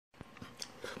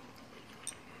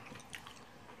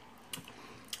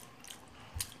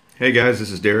Hey guys, this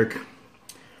is Derek,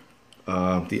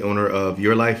 the owner of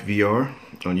YourLifeVR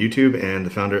on YouTube and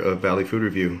the founder of Valley Food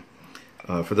Review,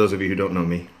 for those of you who don't know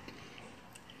me.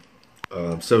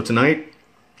 So tonight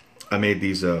I made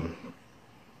these, and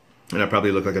I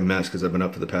probably look like a mess because I've been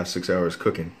up for the past 6 hours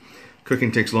cooking.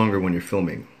 Cooking takes longer when you're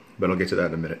filming, but I'll get to that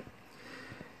in a minute.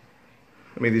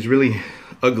 I made these really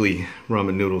ugly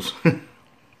ramen noodles.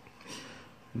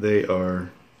 They are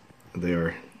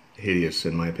hideous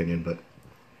in my opinion, but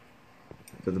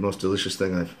they're the most delicious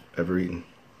thing I've ever eaten.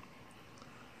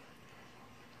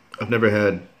 I've never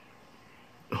had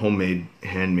homemade,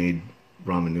 handmade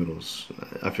ramen noodles.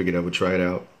 I figured I would try it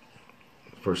out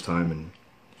first time, and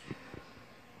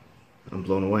I'm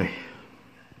blown away.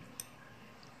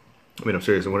 I mean, I'm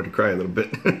serious, I wanted to cry a little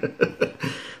bit.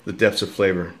 The depths of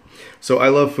flavor. So I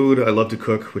love food, I love to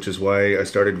cook, which is why I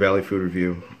started Valley Food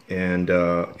Review. And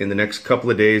in the next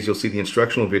couple of days, you'll see the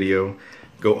instructional video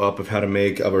go up of how to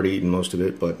make, I've already eaten most of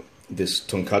it, but this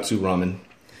tonkatsu ramen,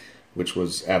 which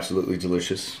was absolutely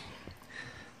delicious.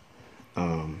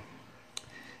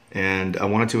 And I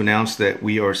wanted to announce that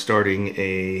we are starting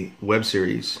a web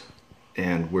series,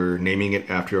 and we're naming it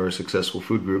after our successful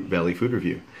food group, Valley Food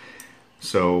Review.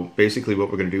 So basically what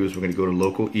we're going to do is we're going to go to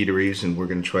local eateries and we're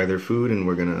going to try their food, and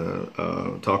we're going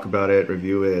to talk about it,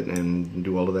 review it, and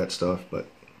do all of that stuff. But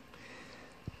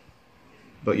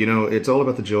you know, it's all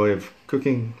about the joy of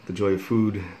cooking, the joy of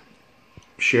food,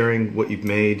 sharing what you've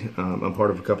made. I'm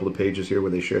part of a couple of pages here where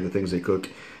they share the things they cook,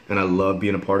 and I love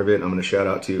being a part of it. I'm going to shout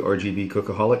out to RGB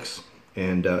Cookaholics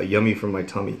and Yummy from My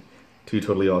Tummy, two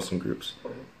totally awesome groups.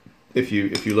 If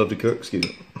you love to cook, excuse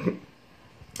me.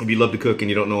 If you love to cook and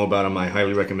you don't know about them, I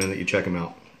highly recommend that you check them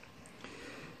out.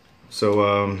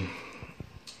 So,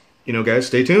 you know, guys,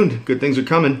 stay tuned. Good things are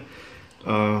coming.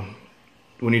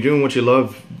 When you're doing what you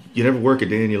love, you never work a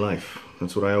day in your life.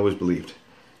 That's what I always believed.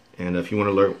 And if you want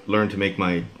to learn to make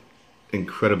my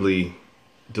incredibly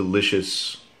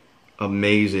delicious,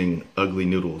 amazing, ugly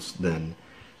noodles, then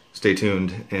stay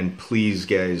tuned. And please,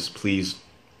 guys, please,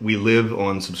 we live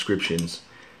on subscriptions.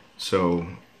 So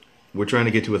we're trying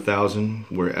to get to 1,000.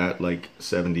 We're at like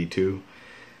 72.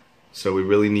 So we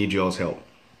really need y'all's help.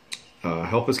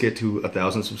 Help us get to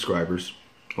 1,000 subscribers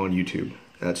on YouTube.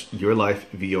 That's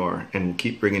YourLifeVR, and we'll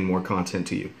keep bringing more content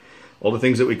to you. All the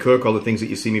things that we cook, all the things that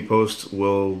you see me post,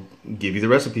 we'll give you the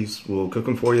recipes. We'll cook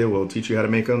them for you. We'll teach you how to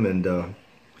make them, and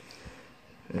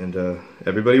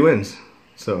everybody wins.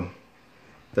 So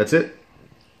that's it,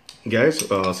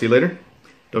 guys. I'll see you later.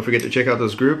 Don't forget to check out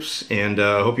those groups, and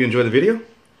I hope you enjoy the video.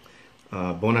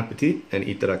 Bon appetit and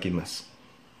itadakimasu.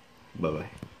 Bye-bye.